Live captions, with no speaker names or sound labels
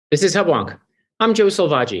This is Hubwonk. I'm Joe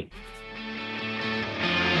Selvaggi.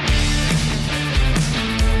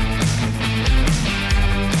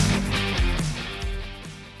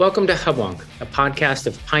 Welcome to Hubwonk, a podcast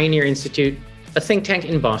of Pioneer Institute, a think tank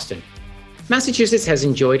in Boston. Massachusetts has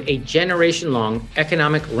enjoyed a generation-long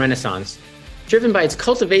economic renaissance, driven by its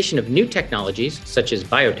cultivation of new technologies, such as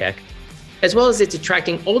biotech, as well as its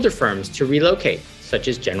attracting older firms to relocate, such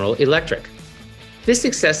as General Electric. This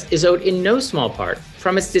success is owed in no small part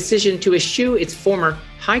from its decision to eschew its former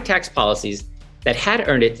high tax policies that had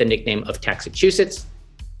earned it the nickname of Taxachusetts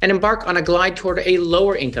and embark on a glide toward a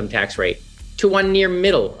lower income tax rate to one near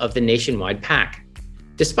middle of the nationwide pack.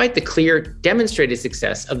 Despite the clear, demonstrated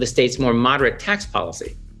success of the state's more moderate tax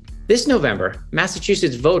policy, this November,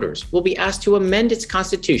 Massachusetts voters will be asked to amend its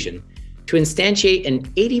constitution to instantiate an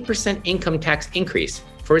 80% income tax increase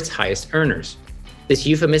for its highest earners. This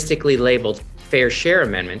euphemistically labeled Fair Share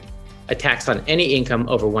Amendment, a tax on any income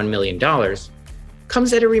over $1 million,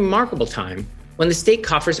 comes at a remarkable time when the state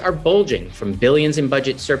coffers are bulging from billions in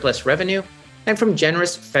budget surplus revenue and from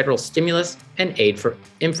generous federal stimulus and aid for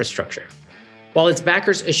infrastructure. While its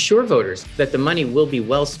backers assure voters that the money will be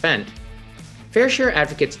well spent, fair share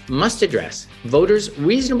advocates must address voters'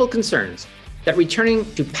 reasonable concerns that returning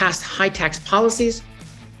to past high tax policies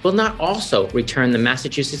will not also return the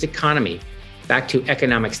Massachusetts economy back to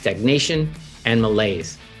economic stagnation and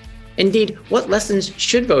malaise. Indeed, what lessons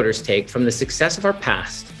should voters take from the success of our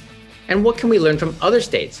past? And what can we learn from other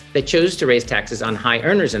states that chose to raise taxes on high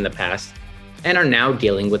earners in the past and are now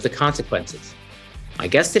dealing with the consequences? My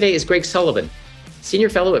guest today is Greg Sullivan, Senior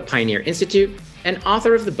Fellow at Pioneer Institute and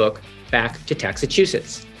author of the book Back to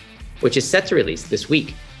Taxachusetts, which is set to release this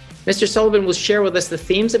week. Mr. Sullivan will share with us the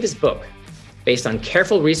themes of his book, based on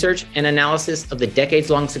careful research and analysis of the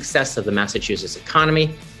decades-long success of the Massachusetts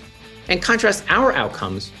economy, and contrast our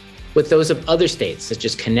outcomes with those of other states, such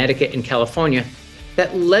as Connecticut and California,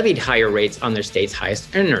 that levied higher rates on their state's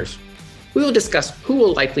highest earners. We will discuss who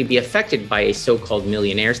will likely be affected by a so-called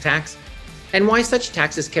millionaire's tax, and why such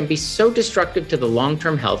taxes can be so destructive to the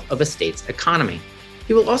long-term health of a state's economy.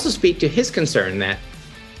 He will also speak to his concern that,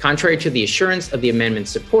 contrary to the assurance of the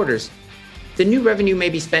amendment's supporters, the new revenue may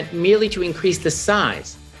be spent merely to increase the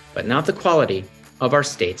size, but not the quality, of our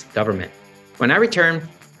state's government. When I return,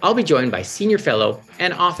 I'll be joined by Senior Fellow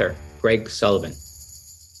and author Greg Sullivan.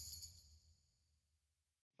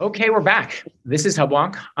 Okay, we're back. This is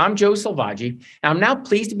Hubwonk. I'm Joe Selvaggi. I'm now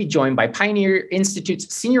pleased to be joined by Pioneer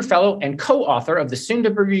Institute's Senior Fellow and co-author of the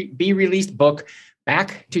soon-to-be released book,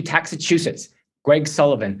 Back to Taxachusetts, Greg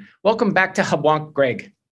Sullivan. Welcome back to Hubwonk,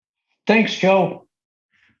 Greg. Thanks, Joe.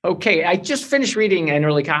 Okay, I just finished reading an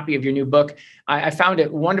early copy of your new book. I found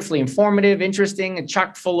it wonderfully informative, interesting, and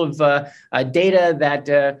chock full of data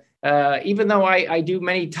that even though I do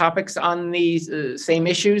many topics on these same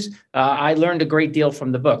issues, I learned a great deal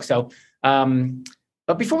from the book. So,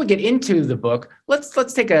 but before we get into the book,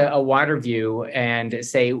 let's take a wider view and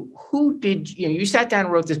say, who did you sat down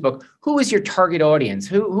and wrote this book? Who is your target audience?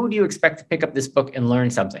 Who do you expect to pick up this book and learn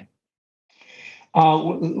something?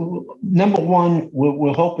 Number one,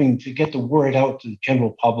 we're hoping to get the word out to the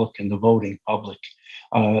general public and the voting public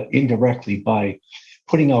indirectly by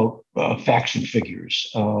putting out facts and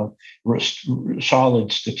figures,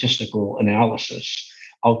 solid statistical analysis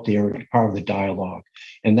out there as part of the dialogue.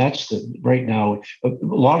 And that's right now, a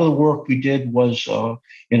lot of the work we did was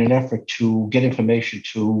in an effort to get information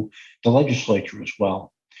to the legislature as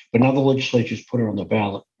well. But now the legislature's put it on the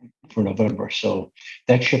ballot for November. So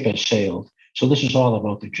that ship has sailed. So this is all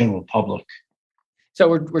about the general public. So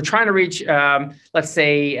we're trying to reach, let's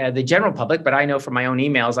say, the general public, but I know from my own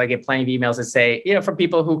emails, I get plenty of emails that say, from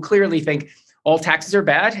people who clearly think all taxes are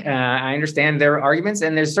bad. I understand their arguments,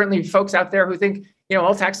 and there's certainly folks out there who think,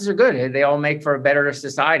 all taxes are good. They all make for a better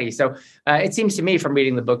society. So it seems to me from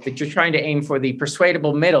reading the book that you're trying to aim for the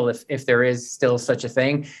persuadable middle, if there is still such a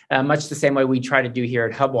thing, much the same way we try to do here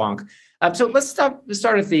at Hubwonk. So let's start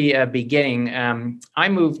at the beginning. I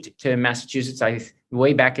moved to Massachusetts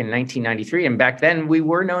way back in 1993, and back then we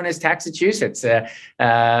were known as Taxachusetts. So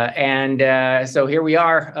here we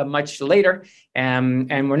are much later,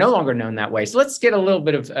 and we're no longer known that way. So let's get a little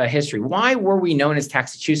bit of history. Why were we known as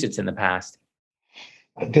Taxachusetts in the past?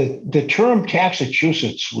 The term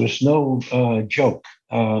Taxachusetts was no joke.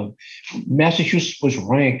 Massachusetts was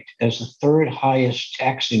ranked as the third highest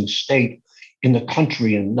taxing state in the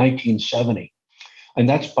country in 1970. And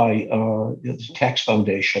that's by the Tax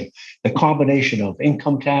Foundation, the combination of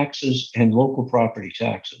income taxes and local property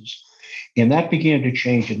taxes. And that began to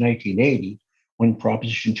change in 1980 when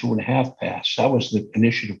Proposition 2.5 passed. That was the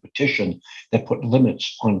initiative petition that put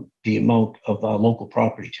limits on the amount of local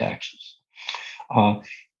property taxes.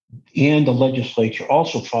 And the legislature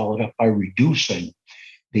also followed up by reducing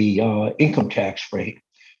the income tax rate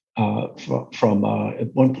from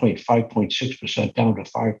at one point 5.6% down to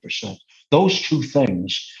 5%. Those two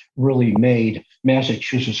things really made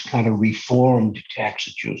Massachusetts kind of reformed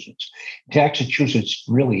Taxachusetts. Taxachusetts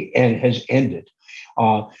really has ended.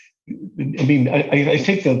 I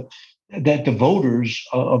think that the voters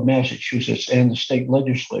of Massachusetts and the state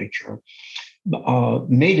legislature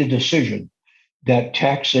made a decision that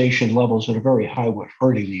taxation levels that are very high were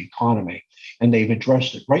hurting the economy, and they've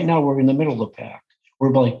addressed it. Right now, we're in the middle of the pack.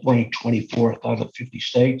 We're like ranked 24th out of 50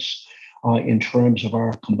 states in terms of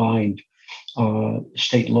our combined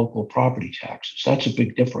state and local property taxes. That's a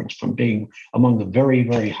big difference from being among the very,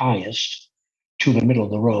 very highest to the middle of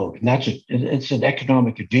the road. And it's an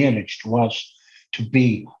economic advantage to us to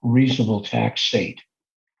be reasonable tax state.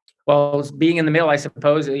 Well, being in the middle, I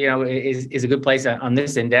suppose, is a good place on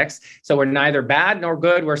this index. So we're neither bad nor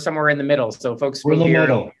good. We're somewhere in the middle. So folks, we're in the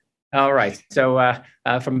middle. All right. So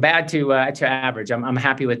from bad to average, I'm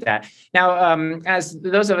happy with that. Now, as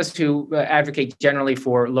those of us who advocate generally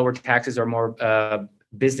for lower taxes or more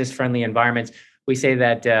business-friendly environments, we say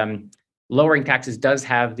that lowering taxes does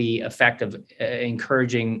have the effect of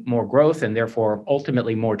encouraging more growth and therefore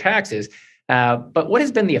ultimately more taxes. But what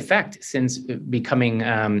has been the effect since becoming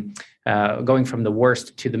going from the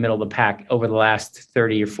worst to the middle of the pack over the last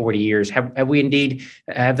 30 or 40 years? Have we indeed,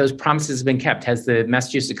 have those promises been kept? Has the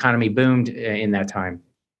Massachusetts economy boomed in that time?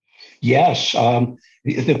 Yes.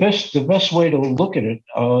 The best way to look at it,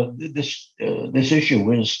 this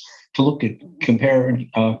issue is to look at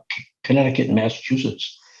comparing Connecticut and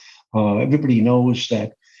Massachusetts. Everybody knows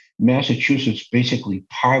that Massachusetts basically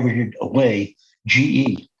pirated away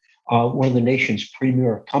GE. One of the nation's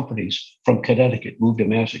premier companies from Connecticut moved to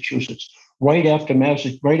Massachusetts right after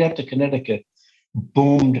Connecticut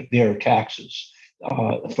boomed their taxes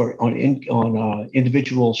on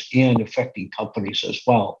individuals and affecting companies as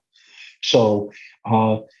well. So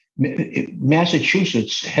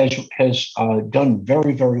Massachusetts has done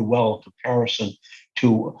very, very well in comparison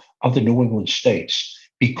to other New England states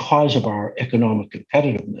because of our economic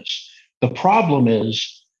competitiveness. The problem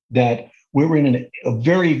is that we're in a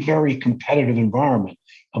very, very competitive environment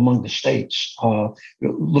among the states,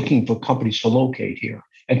 looking for companies to locate here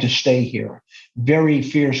and to stay here. Very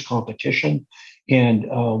fierce competition, and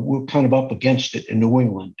we're kind of up against it in New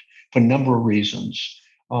England for a number of reasons.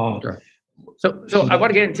 Sure. So I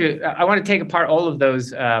want to get into. I want to take apart all of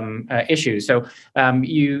those issues. So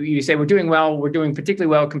you say we're doing well. We're doing particularly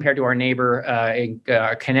well compared to our neighbor in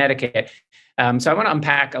Connecticut. So I want to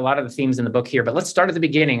unpack a lot of the themes in the book here, but let's start at the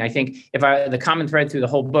beginning. I think the common thread through the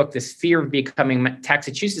whole book, this fear of becoming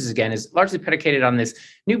Taxachusetts again, is largely predicated on this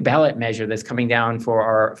new ballot measure that's coming down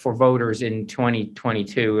for voters in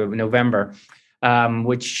 2022 November,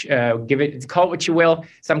 which call it what you will.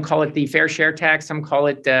 Some call it the fair share tax. Some call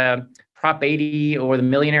it Prop 80 or the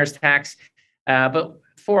millionaire's tax. But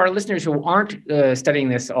for our listeners who aren't studying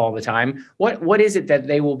this all the time, what is it that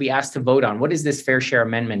they will be asked to vote on? What is this fair share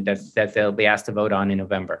amendment that they'll be asked to vote on in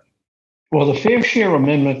November? Well, the fair share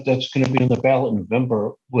amendment that's going to be on the ballot in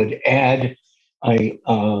November would add a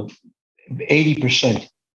 80%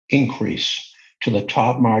 increase to the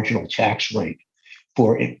top marginal tax rate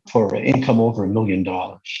for income over $1 million.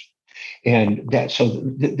 And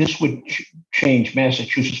this would change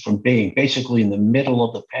Massachusetts from being basically in the middle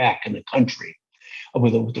of the pack in the country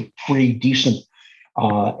with a pretty decent,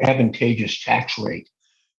 advantageous tax rate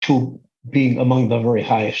to being among the very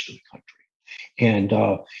highest in the country.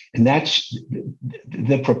 And that's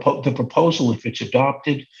the proposal, if it's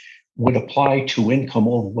adopted, would apply to income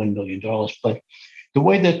over $1 million. But the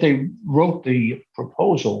way that they wrote the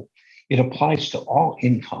proposal, it applies to all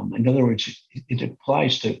income. In other words, it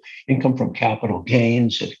applies to income from capital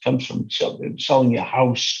gains. It comes from selling your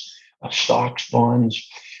house, stocks, bonds.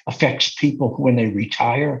 Affects people when they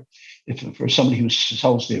retire. If for somebody who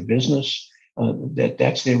sells their business,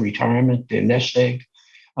 that's their retirement, their nest egg.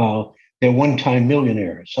 They're one-time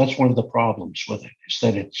millionaires. That's one of the problems with it, is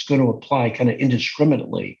that it's going to apply kind of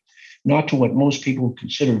indiscriminately, not to what most people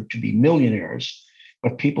consider to be millionaires,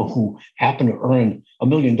 but people who happen to earn $1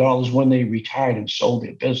 million when they retired and sold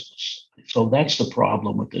their business. So that's the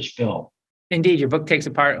problem with this bill. Indeed, your book takes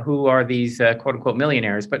apart who are these "quote unquote"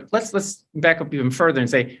 millionaires. But let's back up even further and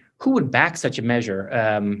say who would back such a measure.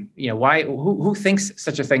 Why? Who thinks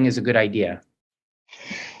such a thing is a good idea?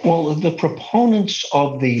 Well, the proponents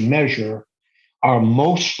of the measure are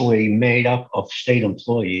mostly made up of state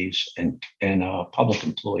employees and public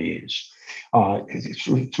employees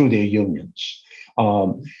through their unions,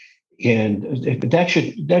 and that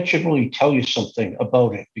should really tell you something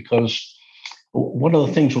about it, because one of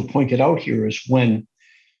the things we pointed out here is when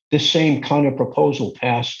this same kind of proposal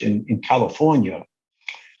passed in California,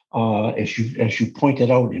 as you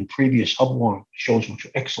pointed out in previous Hubwonk shows, which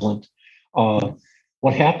are excellent.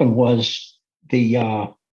 What happened was the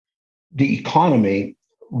economy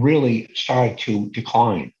really started to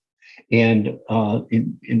decline, and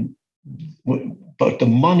but the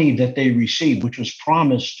money that they received, which was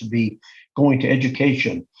promised to be going to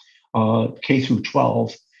education, K through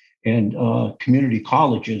 12, and community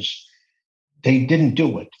colleges, they didn't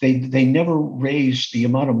do it. They never raised the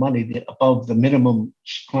amount of money above the minimum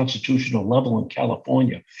constitutional level in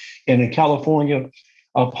California. And in California,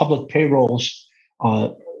 public payrolls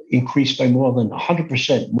increased by more than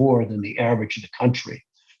 100% more than the average of the country.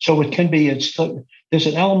 So it can be, there's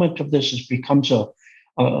an element of this that becomes a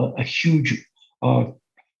huge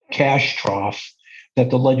cash trough that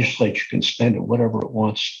the legislature can spend at whatever it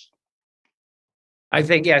wants. I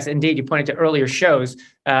think, yes, indeed. You pointed to earlier shows.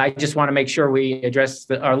 I just want to make sure we address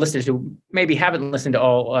our listeners who maybe haven't listened to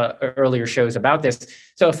all earlier shows about this.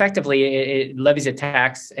 So effectively, it levies a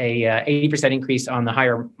tax, a 80% increase on the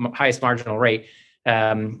highest marginal rate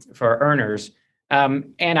for earners.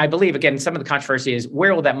 And I believe, again, some of the controversy is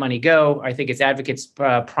where will that money go? I think its advocates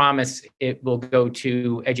promise it will go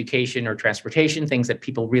to education or transportation, things that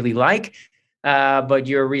people really like. But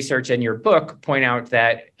your research and your book point out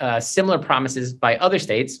that similar promises by other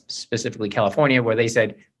states, specifically California, where they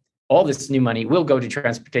said all this new money will go to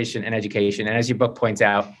transportation and education. And as your book points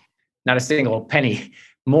out, not a single penny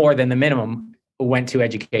more than the minimum went to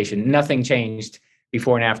education. Nothing changed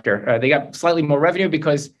before and after. They got slightly more revenue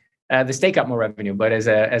because the state got more revenue, but as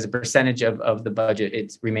a percentage of the budget,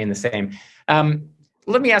 it's remained the same.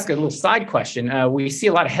 Let me ask a little side question. We see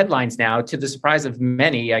a lot of headlines now, to the surprise of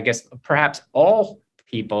many, I guess, perhaps all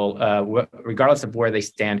people, regardless of where they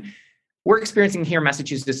stand. We're experiencing here in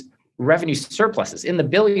Massachusetts revenue surpluses in the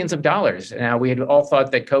billions of dollars. Now, we had all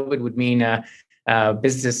thought that COVID would mean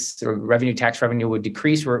business or tax revenue would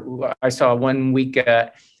decrease. I saw a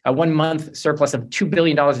 1 month surplus of $2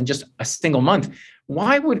 billion in just a single month.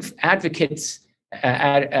 Why would advocates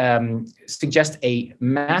suggest a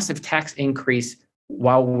massive tax increase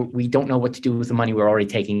while we don't know what to do with the money we're already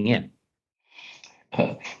taking in?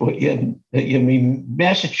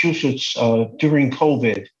 Massachusetts during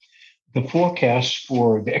COVID, the forecasts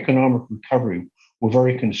for the economic recovery were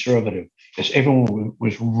very conservative, as everyone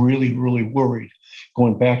was really, really worried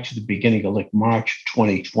going back to the beginning of like March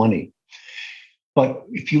 2020. But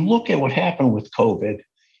if you look at what happened with COVID,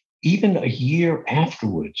 even a year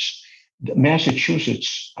afterwards,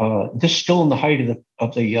 Massachusetts, this is still in the height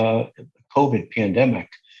of the COVID pandemic,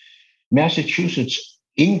 Massachusetts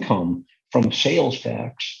income from sales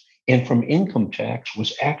tax and from income tax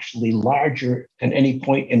was actually larger than any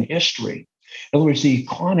point in history. In other words, the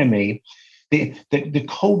economy, the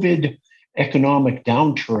COVID economic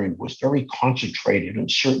downturn was very concentrated in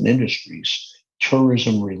certain industries,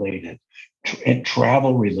 tourism related and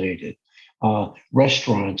travel related,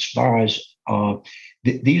 restaurants, bars.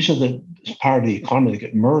 These are the part of the economy that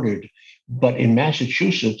get murdered. But in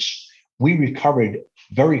Massachusetts, we recovered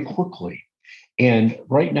very quickly. And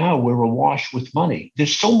right now we're awash with money.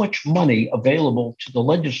 There's so much money available to the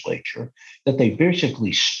legislature that they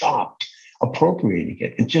basically stopped appropriating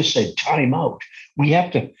it and just said, time out.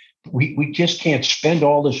 We just can't spend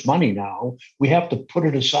all this money now. We have to put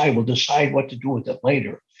it aside. We'll decide what to do with it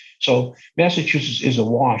later. So Massachusetts is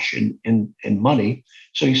awash in money.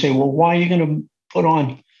 So you say, well, why are you going to put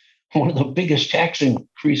on one of the biggest tax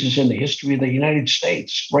increases in the history of the United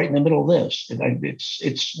States right in the middle of this?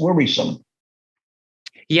 It's worrisome.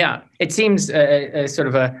 Yeah, it seems sort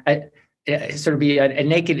of be a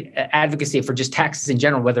naked advocacy for just taxes in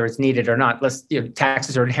general, whether it's needed or not.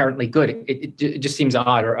 Taxes are inherently good. It just seems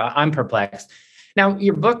odd, or I'm perplexed. Now,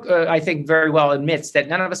 your book, I think, very well admits that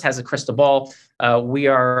none of us has a crystal ball.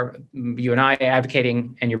 You and I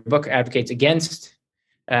advocating, and your book advocates against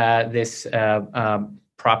this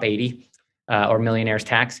Prop 80 or millionaire's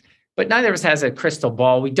tax. But neither of us has a crystal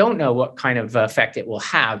ball. We don't know what kind of effect it will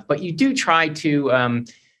have. But you do try to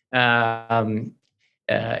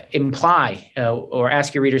imply or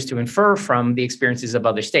ask your readers to infer from the experiences of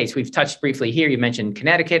other states. We've touched briefly here. You mentioned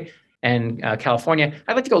Connecticut and California.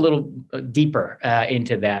 I'd like to go a little deeper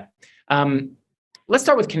into that. Let's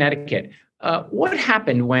start with Connecticut. What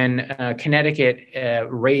happened when Connecticut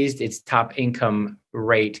raised its top income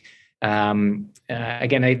rate?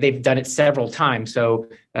 Again, they've done it several times, so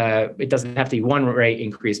it doesn't have to be one rate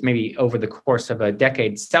increase. Maybe over the course of a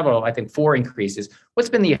decade, several, I think 4 increases. What's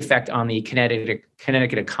been the effect on the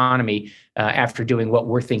Connecticut economy after doing what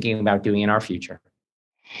we're thinking about doing in our future?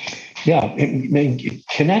 Yeah, I mean,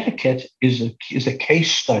 Connecticut is a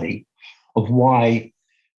case study of why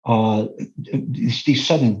these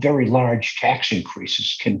sudden, very large tax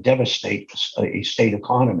increases can devastate a state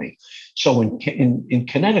economy. So in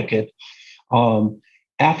Connecticut, um,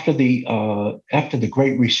 after the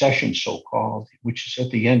Great Recession, so called, which is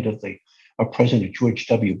at the end of President George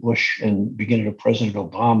W. Bush and beginning of President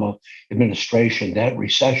Obama administration, that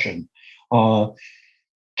recession, uh,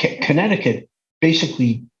 Connecticut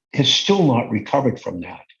basically has still not recovered from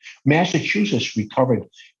that. Massachusetts recovered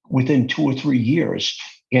within 2 or 3 years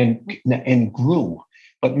and grew.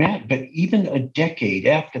 But even a decade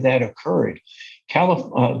after that occurred,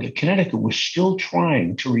 Connecticut was still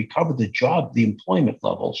trying to recover the employment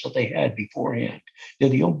levels that they had beforehand.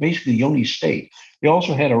 They're basically the only state. They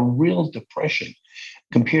also had a real depression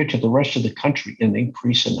compared to the rest of the country, an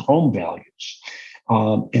increase in home values.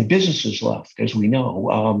 And businesses left, as we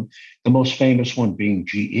know, the most famous one being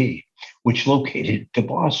GE, which located to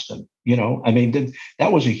Boston. I mean,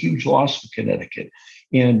 that was a huge loss for Connecticut.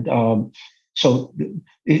 And so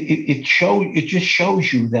it just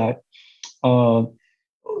shows you that uh,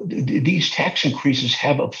 these tax increases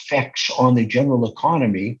have effects on the general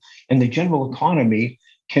economy, and the general economy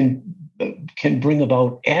can bring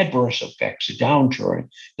about adverse effects, a downturn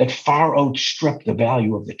that far outstrip the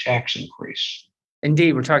value of the tax increase.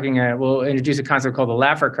 Indeed, we'll introduce a concept called the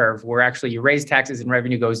Laffer curve, where actually you raise taxes and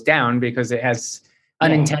revenue goes down because it has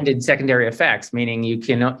unintended secondary effects, meaning you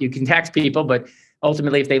can tax people, but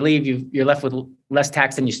ultimately if they leave, you're left with less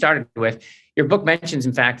tax than you started with. Your book mentions,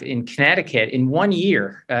 in fact, in Connecticut, in 1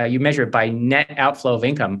 year, you measure it by net outflow of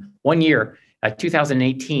income. 1 year,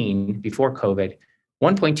 2018, before COVID,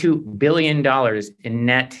 $1.2 billion in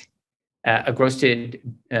net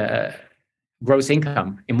gross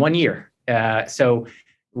income in 1 year. So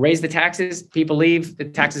raise the taxes, people leave, the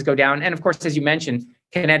taxes go down. And of course, as you mentioned,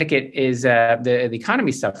 Connecticut is the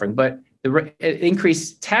economy suffering, but the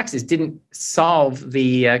increased taxes didn't solve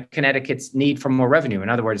the Connecticut's need for more revenue. In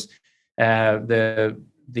other words, the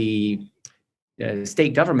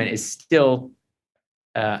state government is still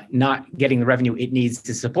not getting the revenue it needs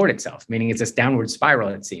to support itself, meaning it's this downward spiral,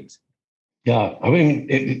 it seems. Yeah, I mean,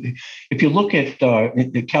 if you look at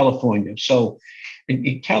California, so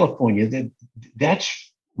in California,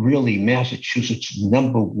 that's really Massachusetts'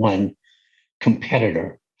 number one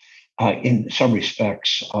competitor in some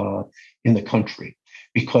respects in the country,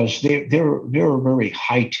 because they're a very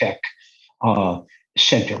high tech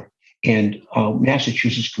center, and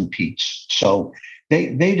Massachusetts competes. So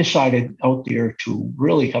they decided out there to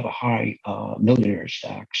really have a high millionaires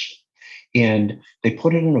tax, and they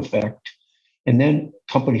put it in effect. And then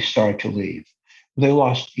companies started to leave. They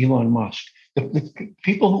lost Elon Musk. The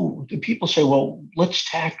people say, well, let's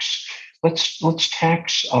tax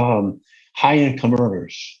high income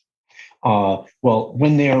earners. Well,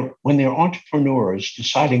 when they're entrepreneurs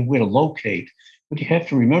deciding where to locate, what you have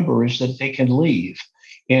to remember is that they can leave.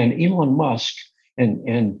 And Elon Musk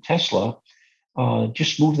and Tesla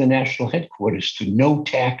just moved the national headquarters to no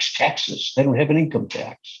tax Texas. They don't have an income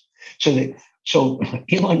tax. So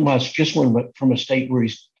Elon Musk just went from a state where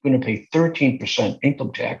he's going to pay 13%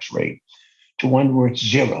 income tax rate to one where it's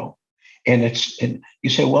zero. And you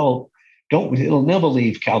say, well, it'll never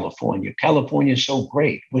leave California. California is so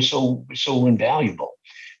great. We're so invaluable.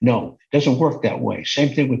 No, it doesn't work that way.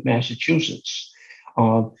 Same thing with Massachusetts.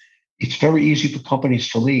 It's very easy for companies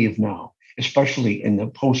to leave now, especially in the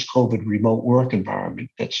post-COVID remote work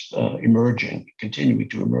environment that's continuing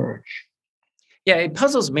to emerge. Yeah, it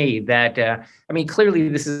puzzles me that, clearly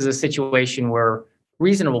this is a situation where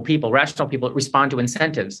reasonable people, rational people respond to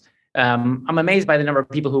incentives. I'm amazed by the number of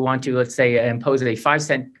people who want to, let's say, impose a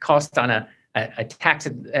 5-cent cost on a tax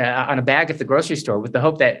on a bag at the grocery store with the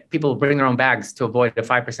hope that people will bring their own bags to avoid a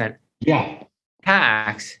 5%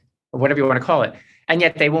 tax, or whatever you want to call it. And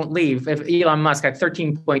yet they won't leave. If Elon Musk at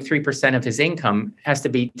 13.3% of his income has to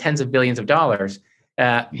be tens of billions of dollars,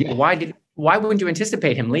 why wouldn't you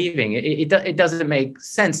anticipate him leaving? It doesn't make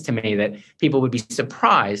sense to me that people would be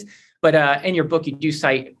surprised. But in your book, you do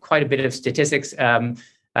cite quite a bit of statistics,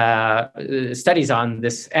 studies on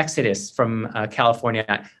this exodus from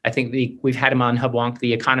California. I think we've had him on Hubwonk,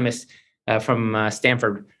 the economist from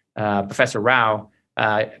Stanford, Professor Rao,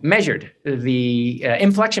 measured the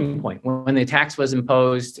inflection point when the tax was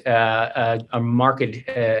imposed, a marked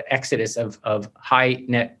exodus of high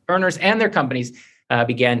net earners and their companies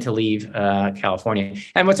began to leave California.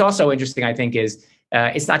 And what's also interesting, I think, is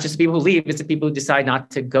it's not just the people who leave, it's the people who decide not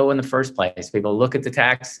to go in the first place. People look at the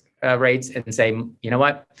tax rates and say, you know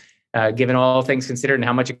what, given all things considered and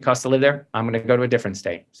how much it costs to live there, I'm going to go to a different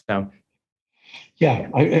state. So, yeah,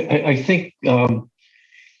 I think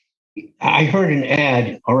I heard an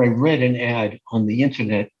ad, or I read an ad on the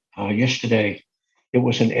internet yesterday. It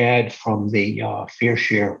was an ad from the fair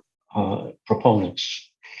share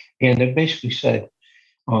proponents. And it basically said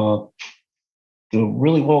uh, the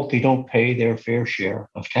really wealthy don't pay their fair share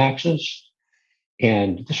of taxes.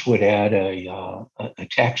 And this would add a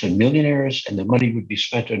tax on millionaires, and the money would be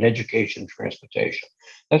spent on education and transportation.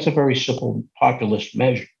 That's a very simple populist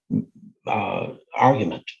measure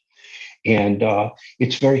argument, and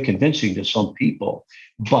it's very convincing to some people.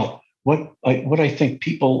 But what I think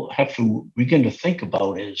people have to begin to think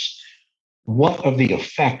about is what are the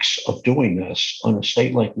effects of doing this on a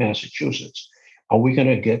state like Massachusetts? Are we going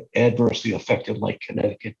to get adversely affected like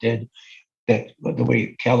Connecticut did, that the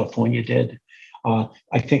way California did?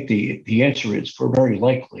 I think the answer is we're very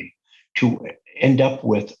likely to end up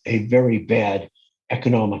with a very bad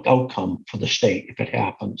economic outcome for the state if it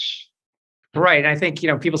happens. Right. I think,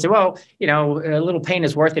 people say, well, a little pain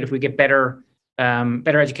is worth it if we get better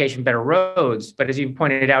education, better roads. But as you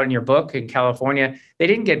pointed out in your book, in California, they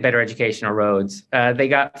didn't get better education or roads. They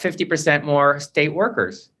got 50% more state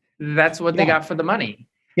workers. That's what they Yeah, got for the money.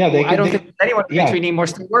 yeah, I don't think anyone thinks yeah. we need more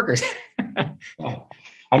state workers.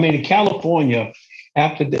 I mean, in California,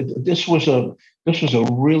 after this was a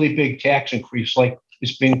really big tax increase, like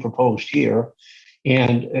is being proposed here,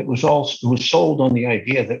 and it was sold on the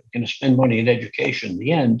idea that we're going to spend money in education. In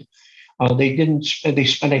the end, they didn't spend. They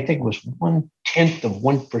spent, I think, it was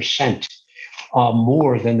 0.1%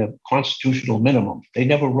 more than the constitutional minimum. They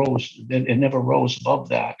never rose. It never rose above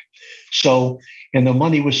that. So, and the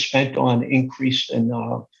money was spent on increase in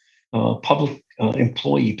public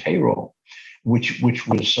employee payroll, which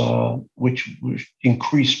was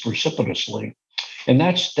increased precipitously. And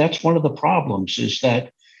that's one of the problems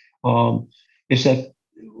um, is that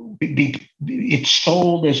it's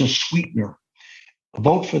sold as a sweetener.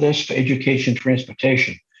 Vote for this for education,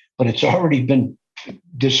 transportation, but it's already been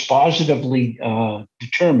dispositively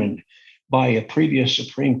determined by a previous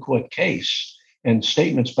Supreme Court case and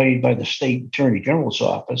statements made by the state attorney general's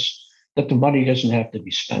office that the money doesn't have to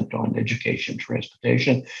be spent on education,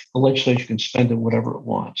 transportation. The legislature can spend it whatever it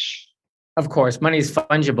wants. Of course, money is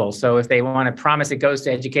fungible. So if they want to promise it goes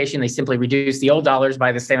to education, they simply reduce the old dollars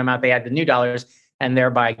by the same amount they add the new dollars, and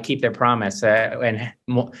thereby keep their promise. And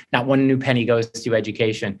not one new penny goes to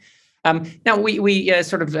education. Now, we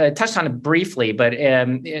sort of touched on it briefly, but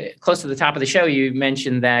close to the top of the show, you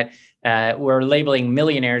mentioned that we're labeling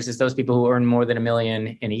millionaires as those people who earn more than $1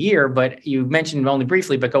 million in a year. But you mentioned only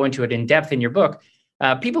briefly, but go into it in depth in your book.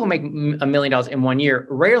 People who make $1 million in 1 year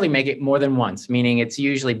rarely make it more than once, meaning it's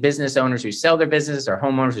usually business owners who sell their business or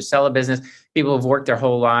homeowners who sell a business, people who've worked their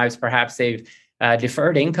whole lives. Perhaps they've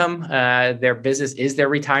deferred income. Their business is their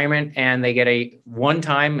retirement, and they get a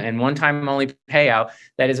one-time only payout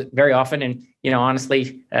that is very often. And,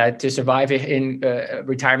 honestly, to survive in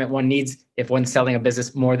retirement, one needs, if one's selling a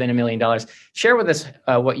business, more than $1 million. Share with us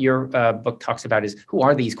what your book talks about is who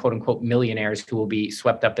are these quote unquote millionaires who will be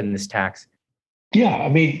swept up in this tax? Yeah, I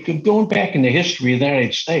mean, going back in the history of the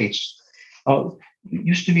United States, it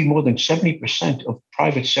used to be more than 70% of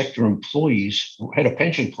private sector employees had a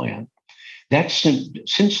pension plan.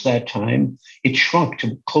 Since that time, it shrunk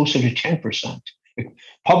to closer to 10%.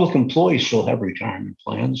 Public employees still have retirement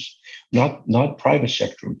plans, not private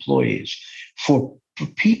sector employees. For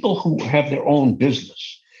people who have their own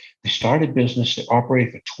business, they start a business, they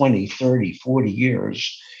operate for 20, 30, 40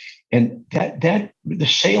 years, and that the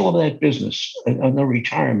sale of that business and the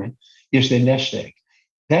retirement is their nest egg.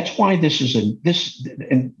 That's why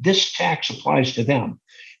this tax applies to them.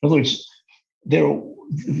 In other words,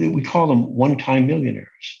 we call them one-time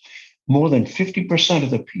millionaires. More than 50% of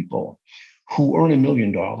the people who earn $1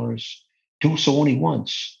 million do so only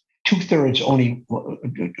once. 2/3 only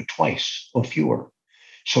twice or fewer.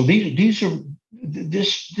 So this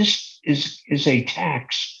is a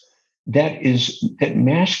tax that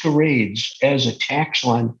masquerades as a tax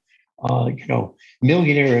on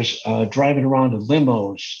millionaires driving around in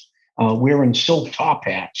limos, wearing silk top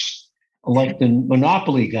hats like the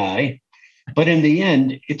Monopoly guy. But in the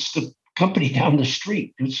end, it's the company down the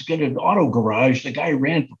street who's got an auto garage. The guy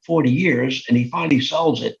ran for 40 years and he finally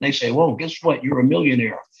sells it. And they say, well, guess what? You're a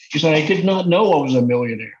millionaire. He said, I did not know I was a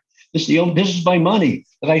millionaire. This is my money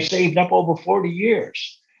that I saved up over 40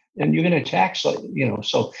 years. And you're going to tax, so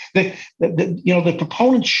the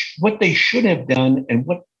proponents, what they should have done and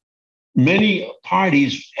what many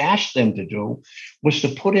parties asked them to do was to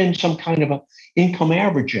put in some kind of a income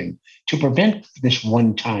averaging to prevent this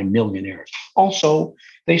one-time millionaires. Also,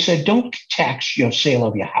 they said, don't tax your sale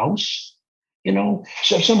of your house.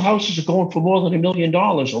 So some houses are going for more than $1 million.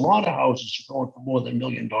 A lot of houses are going for more than $1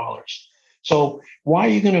 million. So why are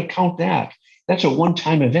you going to count that? That's a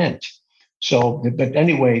one-time event. So, but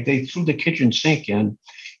anyway, they threw the kitchen sink in,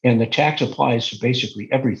 and the tax applies to basically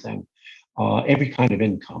everything, every kind of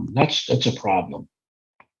income. That's a problem.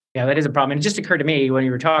 Yeah, that is a problem. And it just occurred to me when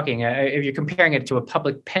you were talking, if you're comparing it to a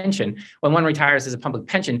public pension, when one retires as a public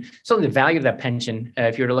pension, certainly the value of that pension,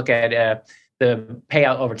 if you were to look at the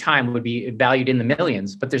payout over time, would be valued in the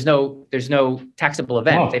millions. But there's no taxable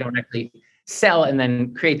event. Oh, They don't actually sell and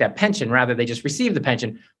then create that pension. Rather, they just receive the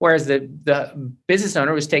pension. Whereas the business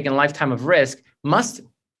owner who's taken a lifetime of risk must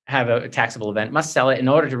have a taxable event, must sell it in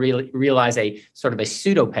order to realize a sort of a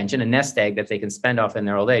pseudo pension, a nest egg that they can spend off in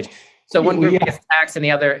their old age. So one group yeah, gets taxed and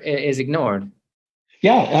the other is ignored.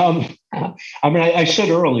 yeah. I mean, I said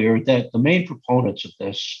earlier that the main proponents of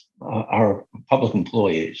this are public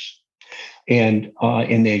employees and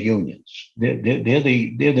in their unions. They're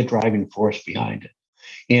the driving force behind it.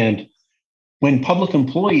 And when public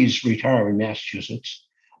employees retire in Massachusetts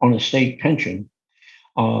on a state pension,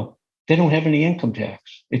 uh, they don't have any income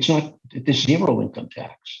tax. There's zero income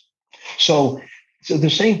tax. So, so the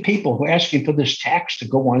same people who are asking for this tax to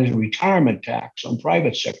go on as a retirement tax on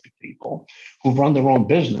private sector people who run their own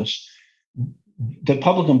business, the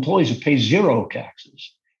public employees have paid zero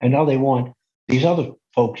taxes. And now they want these other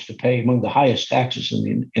folks to pay among the highest taxes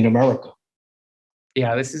in America.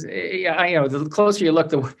 Yeah, this is the closer you look,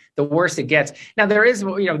 the worse it gets. Now there is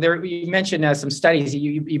there you mentioned some studies.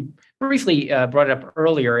 You briefly brought it up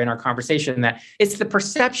earlier in our conversation that it's the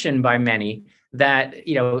perception by many that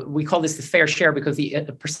we call this the fair share because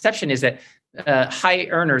the perception is that high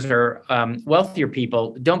earners or wealthier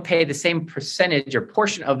people don't pay the same percentage or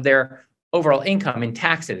portion of their overall income in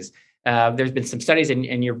taxes. There's been some studies,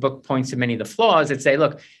 and your book points to many of the flaws that say,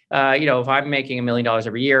 look, if I'm making $1 million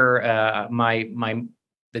every year,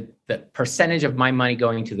 the percentage of my money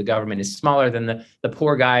going to the government is smaller than the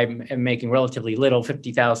poor guy making relatively little,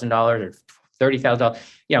 $50,000 or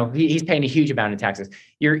 $30,000. He's paying a huge amount in taxes.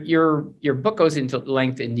 Your book goes into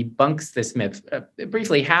length and debunks this myth.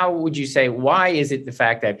 Briefly, how would you say, why is it the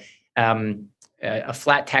fact that a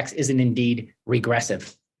flat tax isn't indeed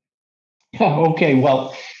regressive? Yeah, okay,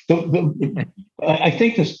 well, I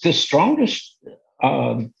think the strongest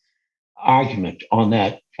argument on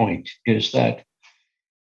that point is that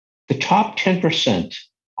the top 10%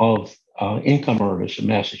 of income earners in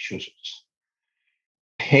Massachusetts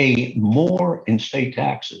pay more in state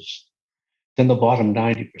taxes than the bottom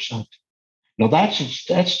 90%. Now, that's a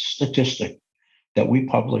statistic that we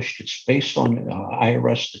published. It's based on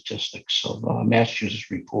IRS statistics of Massachusetts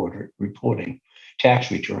reporting tax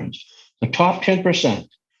returns. The top 10%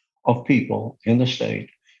 of people in the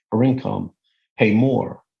state for income pay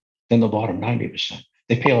more than the bottom 90%.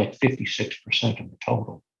 They pay like 56% of the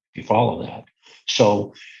total, if you follow that.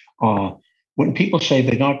 So when people say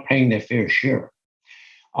they're not paying their fair share,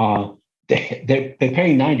 they're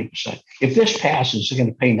paying 90%. If this passes, they're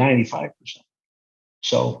going to pay 95%.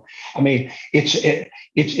 So, I mean, it's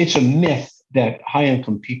a myth that high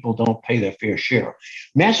income people don't pay their fair share.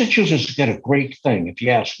 Massachusetts has got a great thing, if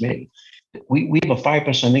you ask me. We have a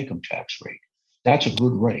 5% income tax rate. That's a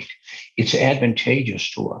good rate. It's advantageous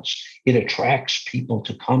to us. It attracts people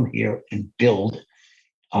to come here and build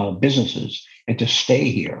businesses and to stay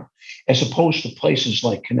here, as opposed to places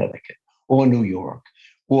like Connecticut or New York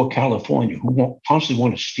or California, who constantly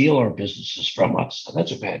want to steal our businesses from us.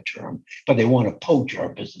 That's a bad term, but they want to poach our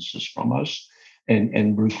businesses from us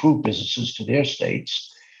and recruit businesses to their states.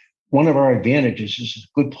 One of our advantages is a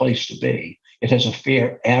good place to be. It has a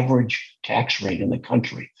fair average tax rate in the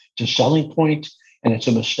country. It's a selling point, and it's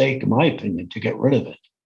a mistake, in my opinion, to get rid of it.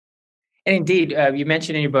 And indeed, you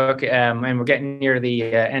mentioned in your book, and we're getting near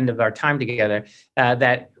the end of our time together, that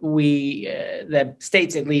that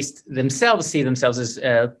states at least themselves see themselves as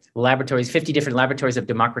laboratories, 50 different laboratories of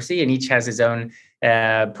democracy, and each has its own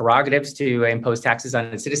prerogatives to impose taxes on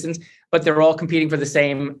its citizens, but they're all competing for the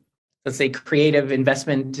same, let's say, creative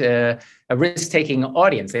investment, risk-taking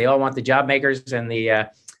audience. They all want the job makers and the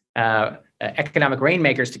economic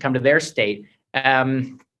rainmakers to come to their state.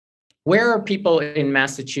 Where are people in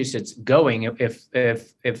Massachusetts going if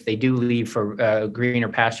they do leave for greener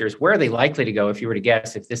pastures? Where are they likely to go if you were to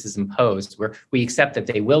guess if this is imposed? Where we accept that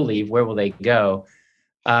they will leave, where will they go?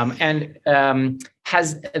 And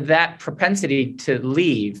has that propensity to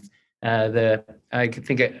leave I could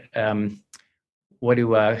think what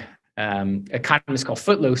do economists call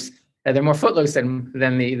footloose? They're more footloose than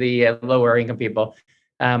the lower income people.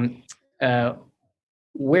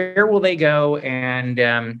 Where will they go,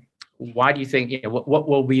 and why do you think? What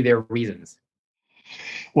will be their reasons?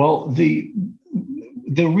 Well, the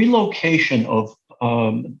relocation of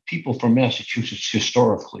people from Massachusetts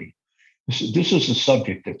historically this is a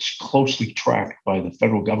subject that's closely tracked by the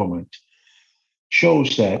federal government,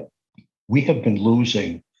 shows that we have been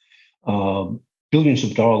losing billions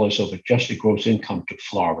of dollars of adjusted gross income to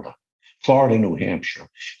Florida, New Hampshire.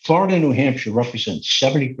 Florida, New Hampshire represents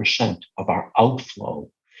 70% of our outflow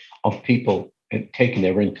of people taking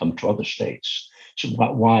their income to other states. So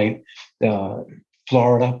why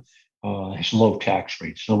Florida has low tax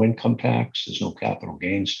rates, no income tax, there's no capital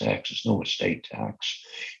gains tax, there's no estate tax,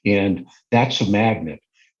 and that's a magnet.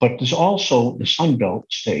 But there's also the Sun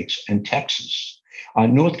Belt states and Texas,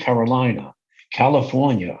 North Carolina,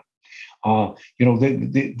 California.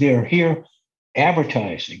 They're here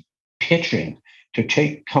advertising, pitching to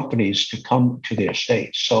take companies to come to their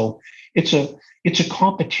states. So it's a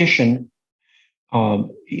competition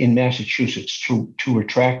in Massachusetts to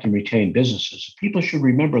attract and retain businesses. People should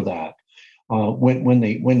remember that when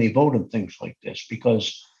they vote on things like this,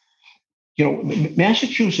 because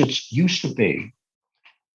Massachusetts used to be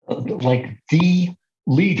like the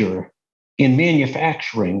leader in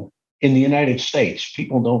manufacturing in the United States.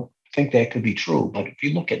 People don't think that could be true, but if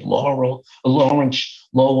you look at Lawrence,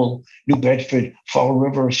 Lowell, New Bedford, Fall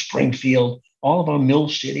River, Springfield, all of our mill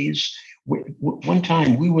cities, one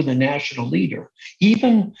time we were the national leader.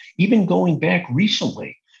 Even going back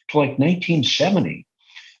recently to like 1970,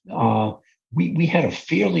 we had a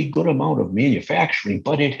fairly good amount of manufacturing,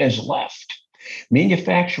 but it has left.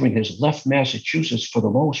 Manufacturing has left Massachusetts for the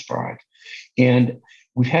most part, and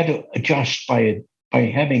we've had to adjust by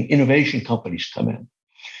having innovation companies come in.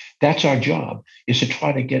 That's our job, is to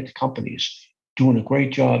try to get companies doing a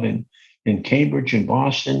great job in Cambridge and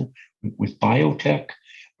Boston with biotech,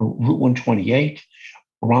 Route 128,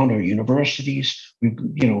 around our universities.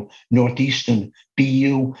 Northeastern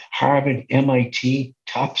BU, Harvard, MIT,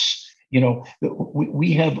 Tufts.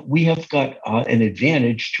 We have got an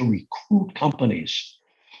advantage to recruit companies.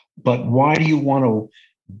 But why do you want to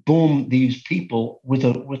boom these people with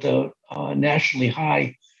a nationally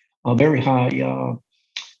high, very high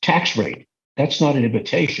tax rate? That's not an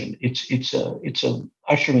invitation. It's a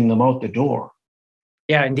ushering them out the door.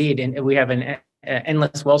 Yeah, indeed, and we have an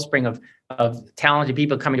endless wellspring of talented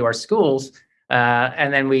people coming to our schools,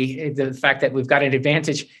 and then the fact that we've got an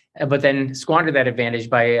advantage, but then squander that advantage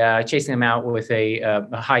by chasing them out with a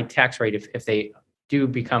high tax rate if they do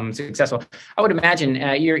become successful. I would imagine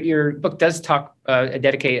your book does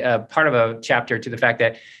dedicate a part of a chapter to the fact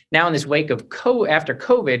that now in this wake of after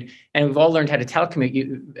COVID, and we've all learned how to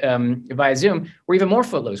telecommute via Zoom, we're even more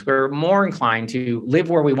footloose. We're more inclined to live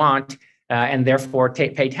where we want, and therefore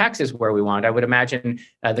pay taxes where we want. I would imagine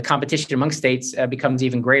the competition among states becomes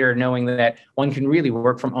even greater, knowing that one can really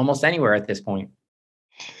work from almost anywhere at this point.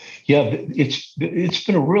 Yeah, it's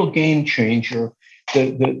been a real game changer,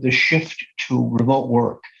 the shift to remote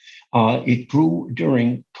work. It grew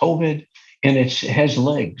during COVID, and it has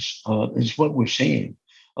legs, is what we're seeing.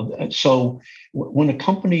 So when a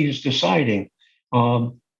company is deciding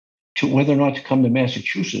to whether or not to come to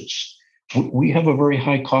Massachusetts, we have a very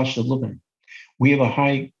high cost of living. We have a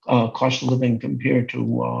high cost of living compared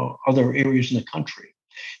to other areas in the country.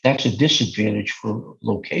 That's a disadvantage for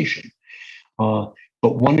location.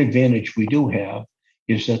 But one advantage we do have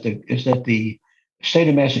is that the state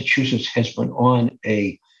of Massachusetts has been on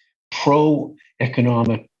a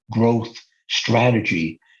pro-economic growth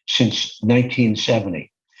strategy since 1970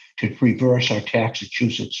 to reverse our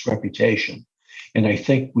Taxachusetts reputation, and I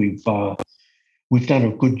think we've done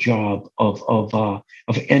a good job of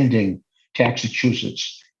ending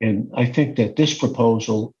Taxachusetts. And I think that this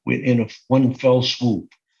proposal, in one fell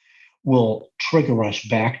swoop, will trigger us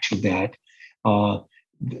back to that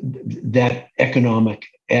economic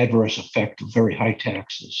adverse effect of very high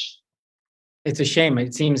taxes. It's a shame.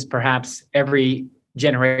 It seems perhaps every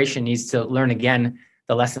generation needs to learn again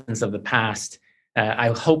the lessons of the past. I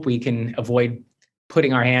hope we can avoid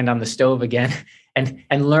putting our hand on the stove again and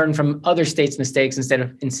learn from other states' mistakes instead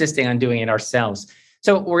of insisting on doing it ourselves.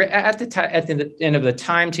 So we're at the end of the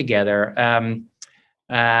time together.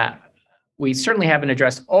 We certainly haven't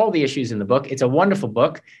addressed all the issues in the book. It's a wonderful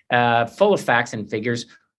book, full of facts and figures.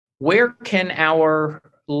 Where can our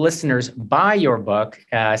listeners buy your book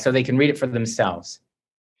so they can read it for themselves?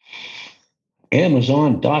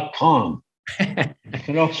 Amazon.com. You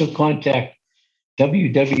can also contact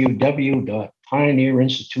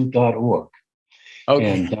www.pioneerinstitute.org. Okay.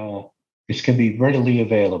 And this can be readily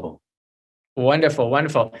available. Wonderful,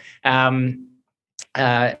 wonderful. I'm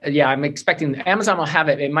expecting Amazon will have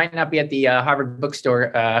it. It might not be at the Harvard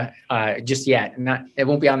bookstore just yet. It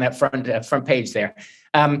won't be on that front page there.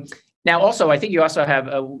 Now, also, I think you also have,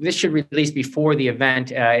 this should release before the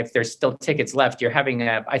event. If there's still tickets left, you're having,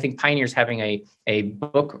 I think Pioneer's having a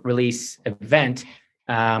book release event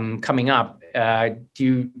coming up. Do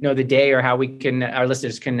you know the day or how our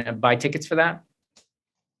listeners can buy tickets for that?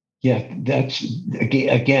 Yeah, that's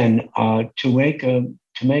again, to make a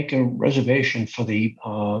reservation for the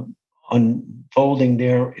unfolding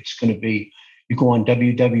there, it's going to be, you go on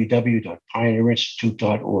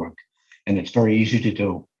www.pioneerinstitute.org, and it's very easy to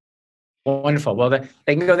do. Wonderful. Well,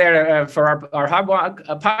 they can go there for our Hubwonk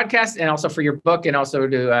podcast, and also for your book, and also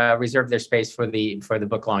to reserve their space for the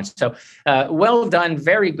book launch. So, well done.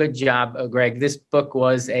 Very good job, Greg. This book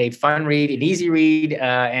was a fun read, an easy read,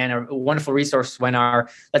 and a wonderful resource when our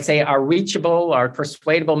reachable, our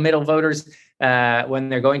persuadable middle voters, when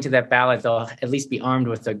they're going to that ballot, they'll at least be armed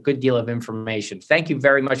with a good deal of information. Thank you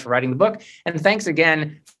very much for writing the book, and thanks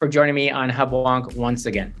again for joining me on Hubwonk once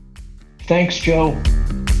again. Thanks, Joe.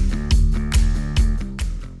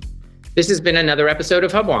 This has been another episode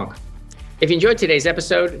of Hubwonk. If you enjoyed today's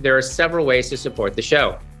episode, there are several ways to support the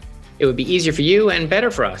show. It would be easier for you and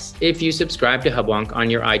better for us if you subscribe to Hubwonk on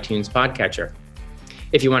your iTunes podcatcher.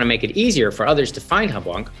 If you want to make it easier for others to find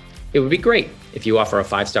Hubwonk, it would be great if you offer a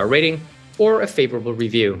 5-star rating or a favorable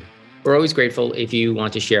review. We're always grateful if you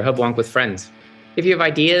want to share Hubwonk with friends. If you have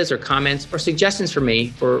ideas or comments or suggestions for me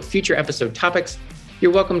for future episode topics,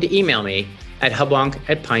 you're welcome to email me at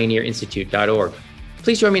hubwonk@pioneerinstitute.org.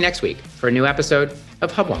 Please join me next week for a new episode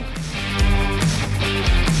of Hubwonk.